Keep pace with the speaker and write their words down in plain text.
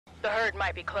The herd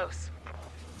might be close.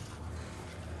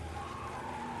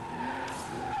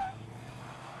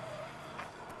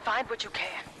 Find what you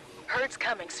can. Herd's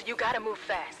coming, so you gotta move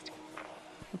fast.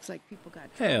 Looks like people got.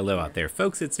 Hello out there,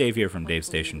 folks. It's Dave here from Dave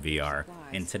Station VR,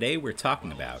 and today we're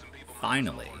talking about,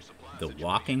 finally, The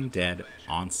Walking Dead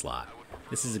Onslaught.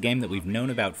 This is a game that we've known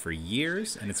about for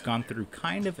years, and it's gone through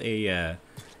kind of a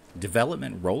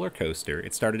development roller coaster.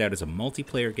 It started out as a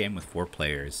multiplayer game with 4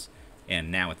 players, and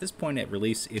now at this point at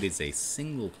release, it is a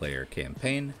single-player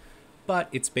campaign, but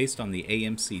it's based on the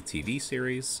AMC TV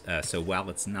series, so while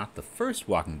it's not the first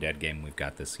Walking Dead game we've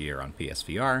got this year on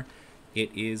PSVR,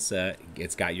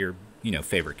 it's got your,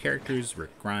 favorite characters: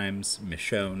 Rick Grimes,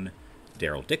 Michonne,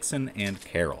 Daryl Dixon, and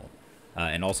Carol.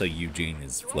 And also Eugene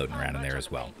is floating around in there as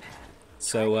well.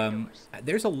 So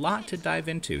there's a lot to dive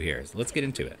into here. So let's get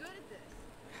into it.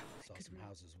 Saw some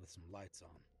houses with some lights on.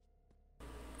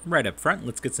 Right up front,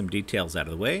 let's get some details out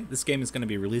of the way. This game is going to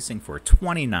be releasing for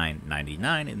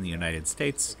 $29.99 in the United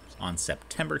States on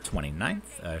September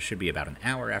 29th. Should be about an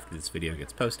hour after this video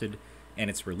gets posted. And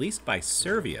it's released by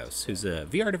Survios, who's a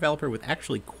VR developer with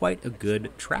actually quite a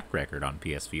good track record on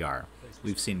PSVR.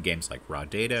 We've seen games like Raw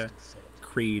Data,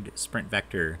 Creed, Sprint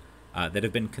Vector, that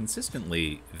have been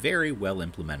consistently very well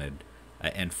implemented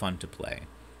and fun to play.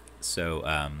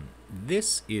 So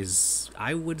this is,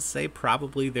 I would say,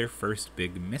 probably their first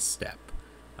big misstep,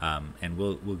 and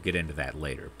we'll get into that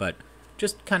later. But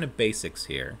just kind of basics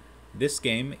here. This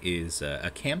game is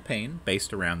a campaign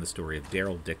based around the story of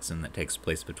Daryl Dixon that takes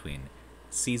place between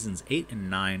seasons 8 and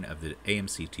 9 of the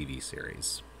AMC TV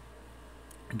series.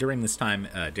 During this time,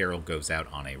 Daryl goes out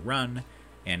on a run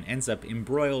and ends up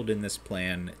embroiled in this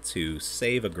plan to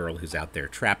save a girl who's out there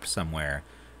trapped somewhere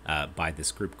by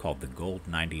this group called the Gold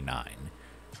 99.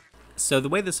 So the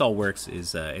way this all works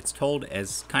is it's told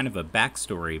as kind of a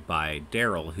backstory by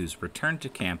Daryl, who's returned to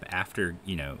camp after,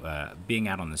 being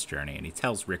out on this journey, and he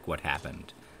tells Rick what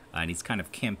happened. And he's kind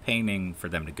of campaigning for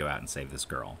them to go out and save this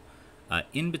girl.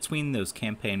 In between those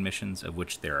campaign missions, of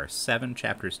which there are 7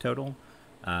 chapters total,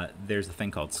 there's a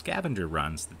thing called scavenger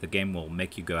runs that the game will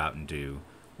make you go out and do,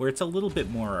 where it's a little bit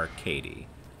more arcadey.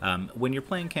 When you're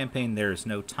playing campaign, there's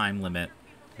no time limit,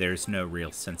 there's no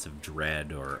real sense of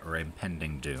dread or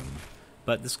impending doom.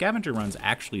 But the scavenger runs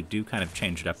actually do kind of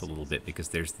change it up a little bit, because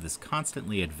there's this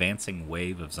constantly advancing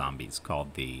wave of zombies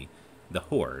called the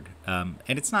Horde. And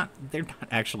they're not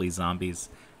actually zombies,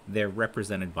 they're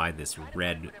represented by this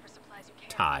red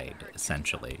tide,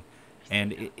 essentially.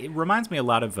 And it reminds me a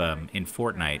lot of, in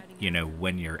Fortnite,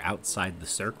 when you're outside the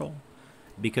circle,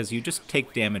 because you just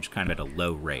take damage kind of at a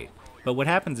low rate. But what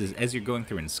happens is, as you're going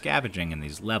through and scavenging in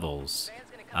these levels,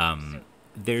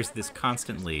 there's this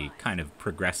constantly kind of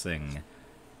progressing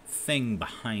thing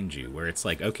behind you, where it's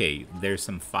like, okay, there's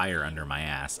some fire under my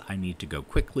ass, I need to go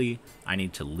quickly, I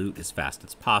need to loot as fast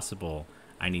as possible,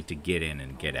 I need to get in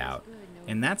and get out.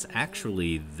 And that's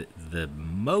actually the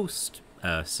most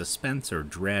suspense or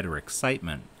dread or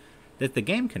excitement that the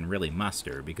game can really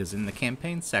muster, because in the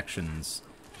campaign sections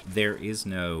there is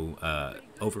no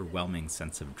overwhelming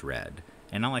sense of dread,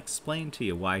 and I'll explain to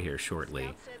you why here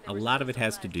shortly. A lot of it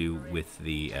has to do with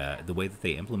the way that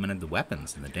they implemented the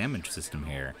weapons and the damage system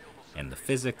here, and the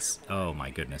physics. Oh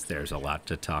my goodness, there's a lot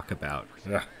to talk about.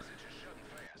 Ugh.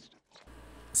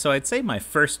 So I'd say my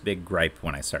first big gripe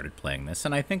when I started playing this,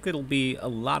 and I think it'll be a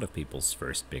lot of people's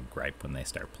first big gripe when they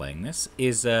start playing this,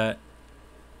 is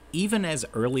even as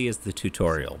early as the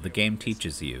tutorial, the game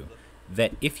teaches you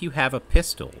that if you have a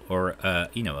pistol or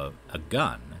a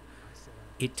gun,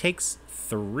 it takes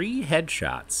 3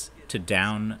 headshots to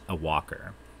down a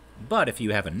walker. But if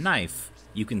you have a knife,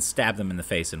 you can stab them in the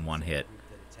face in 1 hit,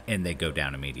 and they go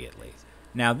down immediately.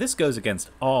 Now, this goes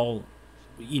against all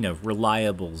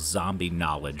reliable zombie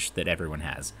knowledge that everyone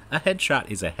has. A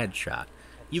headshot is a headshot.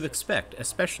 You expect,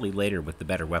 especially later with the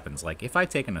better weapons, like if I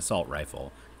take an assault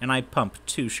rifle and I pump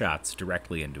 2 shots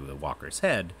directly into a walker's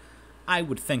head, I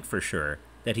would think for sure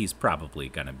that he's probably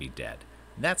gonna be dead.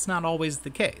 That's not always the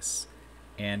case.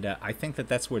 And I think that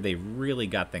that's where they really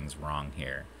got things wrong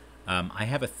here. I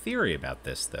have a theory about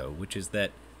this, though, which is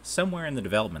that somewhere in the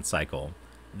development cycle,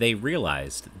 they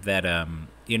realized that,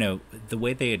 the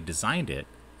way they had designed it,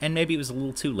 and maybe it was a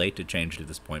little too late to change it at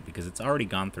this point because it's already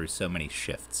gone through so many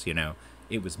shifts,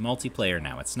 It was multiplayer,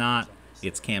 now it's not.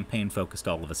 It's campaign-focused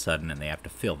all of a sudden, and they have to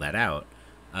fill that out.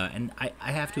 And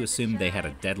I have to assume they had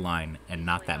a deadline and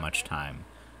not that much time.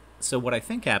 So what I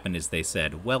think happened is they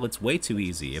said, well, it's way too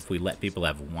easy if we let people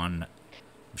have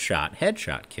 1-shot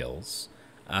headshot kills,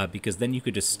 because then you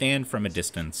could just stand from a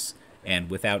distance and,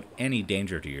 without any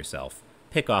danger to yourself,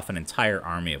 pick off an entire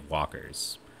army of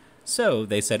walkers. So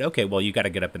they said, okay, well, you got to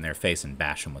get up in their face and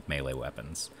bash them with melee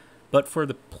weapons. But for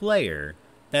the player,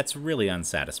 that's really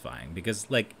unsatisfying because,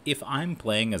 like, if I'm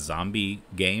playing a zombie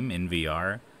game in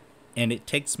VR and it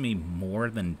takes me more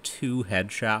than 2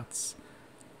 headshots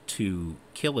to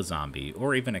kill a zombie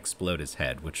or even explode his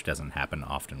head, which doesn't happen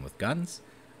often with guns,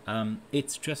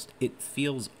 it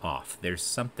feels off. There's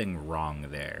something wrong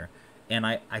there. And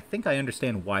I think I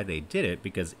understand why they did it,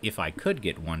 because if I could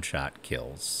get one-shot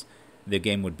kills, the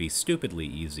game would be stupidly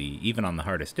easy, even on the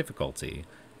hardest difficulty,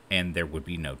 and there would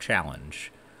be no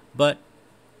challenge. But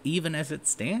even as it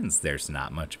stands, there's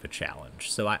not much of a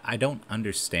challenge. So I don't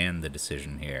understand the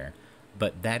decision here,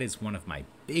 but that is one of my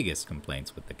biggest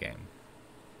complaints with the game.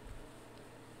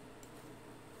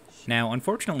 Now,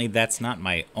 unfortunately, that's not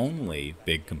my only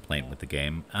big complaint with the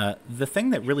game. The thing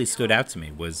that really stood out to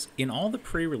me was, in all the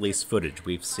pre-release footage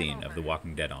we've seen of The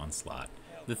Walking Dead Onslaught,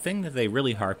 the thing that they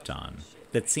really harped on,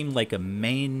 that seemed like a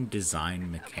main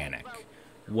design mechanic,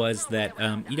 was that,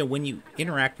 when you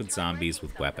interact with zombies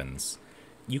with weapons,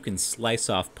 you can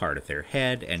slice off part of their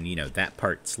head, and, that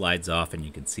part slides off and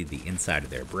you can see the inside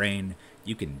of their brain.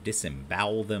 You can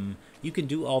disembowel them. You can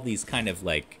do all these kind of,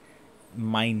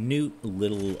 minute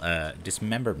little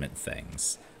dismemberment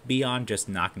things beyond just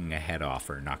knocking a head off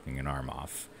or knocking an arm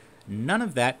off. None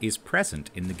of that is present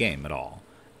in the game at all.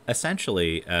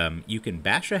 Essentially, you can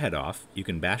bash a head off, you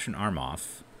can bash an arm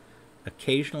off,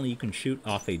 occasionally you can shoot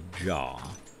off a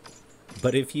jaw,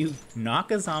 but if you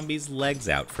knock a zombie's legs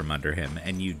out from under him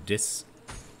and you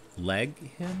disleg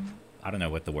him, I don't know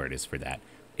what the word is for that,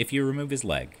 if you remove his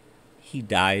leg, he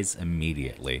dies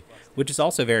immediately, which is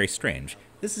also very strange.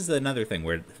 This is another thing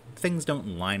where things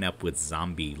don't line up with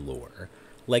zombie lore.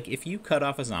 Like, if you cut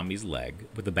off a zombie's leg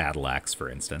with a battle axe, for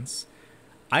instance,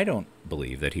 I don't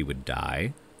believe that he would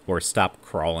die, or stop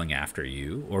crawling after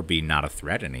you, or be not a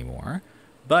threat anymore.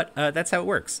 But that's how it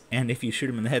works. And if you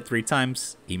shoot him in the head 3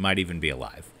 times, he might even be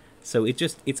alive. So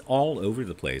it's all over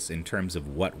the place in terms of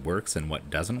what works and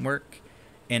what doesn't work.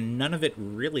 And none of it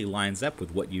really lines up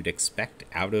with what you'd expect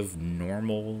out of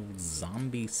normal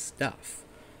zombie stuff.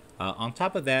 On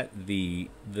top of that, the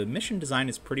mission design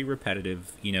is pretty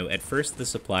repetitive. At first the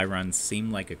supply runs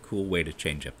seem like a cool way to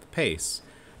change up the pace,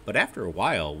 but after a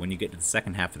while, when you get to the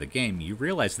second half of the game, you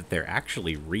realize that they're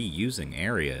actually reusing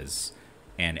areas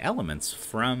and elements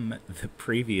from the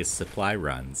previous supply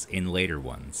runs in later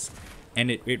ones. And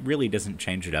it really doesn't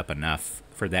change it up enough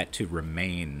for that to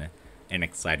remain an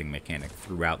exciting mechanic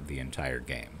throughout the entire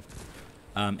game.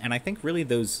 And I think really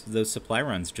those supply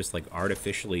runs just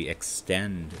artificially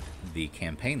extend the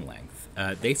campaign length.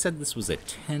 They said this was a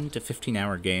 10 to 15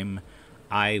 hour game.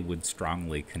 I would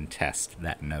strongly contest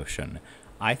that notion.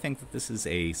 I think that this is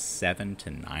a 7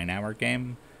 to 9 hour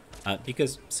game.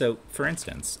 So for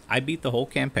instance, I beat the whole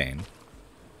campaign.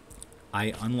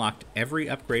 I unlocked every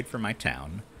upgrade for my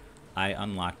town. I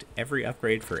unlocked every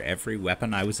upgrade for every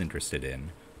weapon I was interested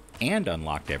in, and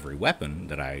unlocked every weapon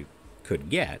that I could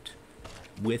get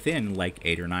within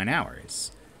 8 or 9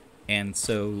 hours. And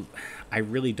so I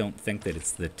really don't think that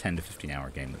it's the 10 to 15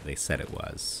 hour game that they said it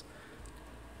was.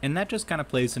 And that just kind of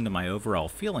plays into my overall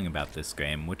feeling about this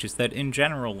game, which is that in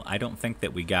general, I don't think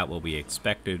that we got what we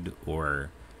expected, or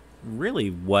really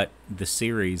what the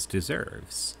series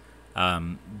deserves.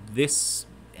 This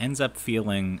ends up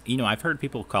feeling, I've heard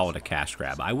people call it a cash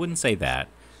grab. I wouldn't say that.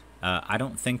 I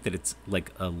don't think that it's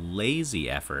a lazy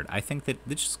effort. I think that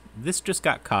this just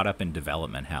got caught up in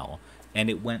development hell,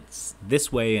 and it went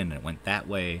this way and it went that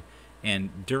way.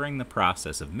 And during the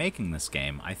process of making this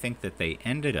game, I think that they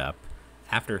ended up,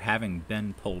 after having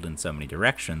been pulled in so many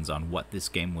directions on what this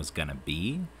game was going to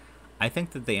be, I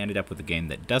think that they ended up with a game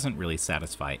that doesn't really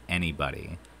satisfy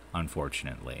anybody,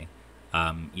 unfortunately.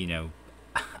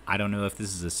 I don't know if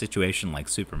this is a situation like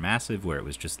Supermassive, where it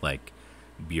was just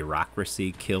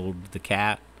bureaucracy killed the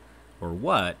cat, or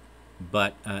what,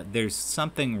 but there's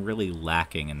something really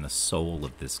lacking in the soul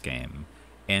of this game,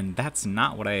 and that's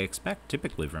not what I expect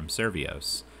typically from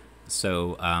Survios.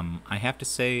 So I have to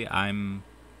say I'm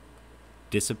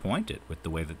disappointed with the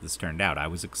way that this turned out. I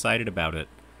was excited about it,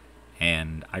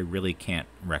 and I really can't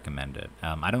recommend it.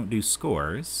 I don't do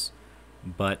scores,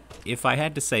 but if I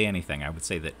had to say anything, I would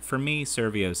say that for me,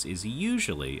 Survios is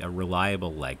usually a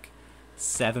reliable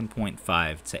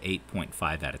 7.5 to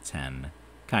 8.5 out of 10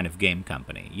 kind of game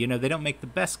company. They don't make the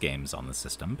best games on the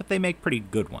system, but they make pretty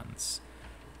good ones.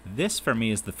 This, for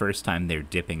me, is the first time they're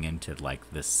dipping into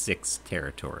the 6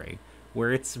 territory,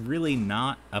 where it's really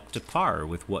not up to par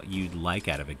with what you'd like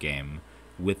out of a game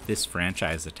with this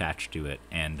franchise attached to it.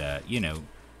 And,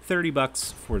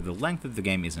 $30 for the length of the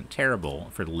game isn't terrible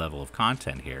for the level of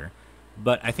content here,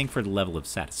 but I think for the level of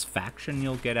satisfaction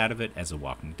you'll get out of it as a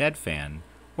Walking Dead fan,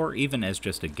 or even as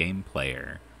just a game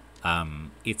player,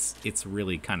 It's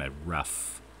really kind of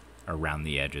rough around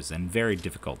the edges and very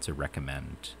difficult to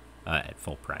recommend at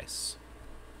full price.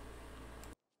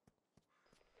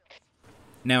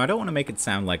 Now, I don't want to make it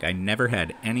sound like I never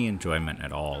had any enjoyment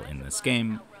at all in this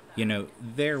game. You know,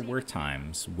 there were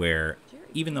times where,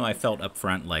 even though I felt up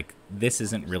front like, this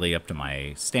isn't really up to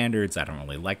my standards, I don't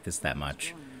really like this that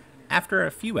much, after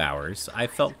a few hours, I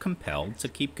felt compelled to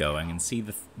keep going and see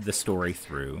the story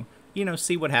through. You know,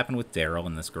 see what happened with Daryl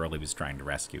and this girl he was trying to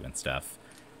rescue and stuff.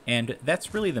 And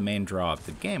that's really the main draw of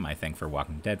the game, I think, for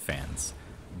Walking Dead fans.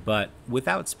 But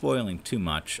without spoiling too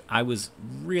much, I was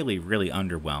really, really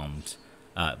underwhelmed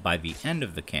by the end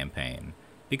of the campaign,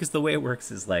 because the way it works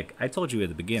is, like I told you at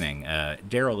the beginning,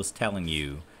 Daryl is telling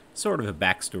you sort of a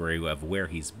backstory of where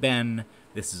he's been.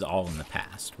 This is all in the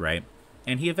past, right?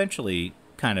 And he eventually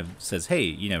kind of says, hey,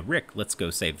 you know, Rick, let's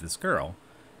go save this girl.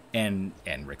 And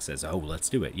Rick says, oh, let's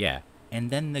do it, yeah.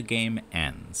 And then the game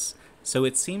ends. So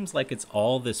it seems like it's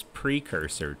all this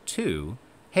precursor to,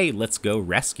 hey, let's go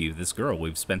rescue this girl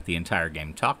we've spent the entire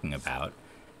game talking about.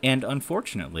 And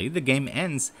unfortunately, the game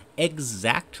ends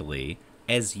exactly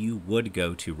as you would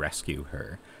go to rescue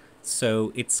her.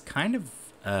 So it's kind of,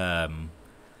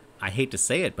 I hate to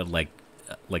say it, but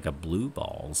like a blue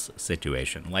balls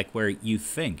situation. Like where you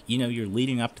think, you know, you're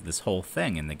leading up to this whole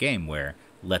thing in the game where,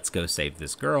 let's go save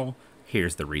this girl,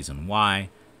 here's the reason why.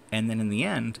 And then in the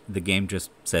end, the game just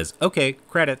says, okay,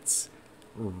 credits,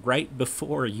 right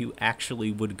before you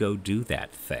actually would go do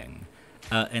that thing.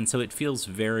 And so it feels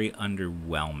very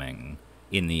underwhelming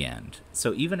in the end.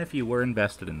 So even if you were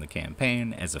invested in the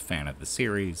campaign as a fan of the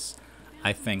series,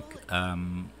 I think,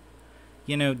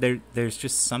 you know, there's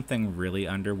just something really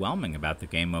underwhelming about the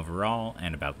game overall,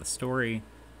 and about the story,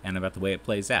 and about the way it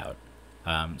plays out.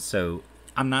 So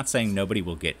I'm not saying nobody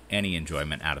will get any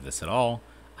enjoyment out of this at all.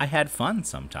 I had fun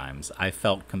sometimes. I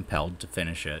felt compelled to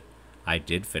finish it. I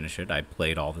did finish it. I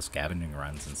played all the scavenging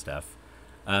runs and stuff.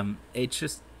 It's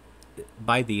just,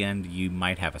 by the end, you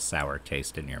might have a sour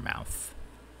taste in your mouth.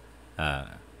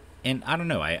 And I don't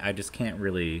know, I just can't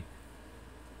really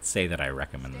say that I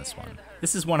recommend this one.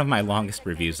 This is one of my longest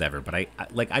reviews ever, but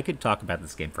I could talk about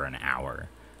this game for an hour.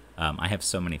 I have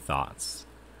so many thoughts.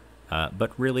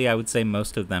 But really, I would say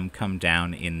most of them come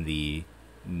down in the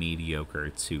mediocre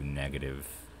to negative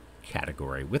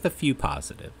category, with a few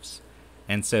positives.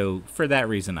 And so, for that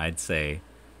reason, I'd say,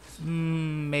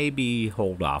 maybe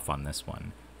hold off on this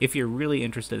one. If you're really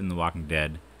interested in The Walking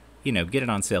Dead, you know, get it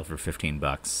on sale for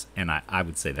 $15, and I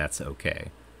would say that's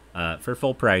okay. For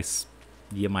full price,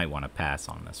 you might want to pass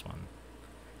on this one.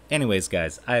 Anyways,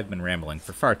 guys, I've been rambling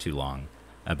for far too long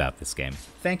about this game.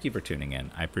 Thank you for tuning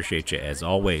in. I appreciate you as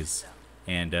always,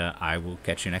 and I will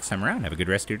catch you next time around. Have a good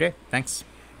rest of your day. Thanks.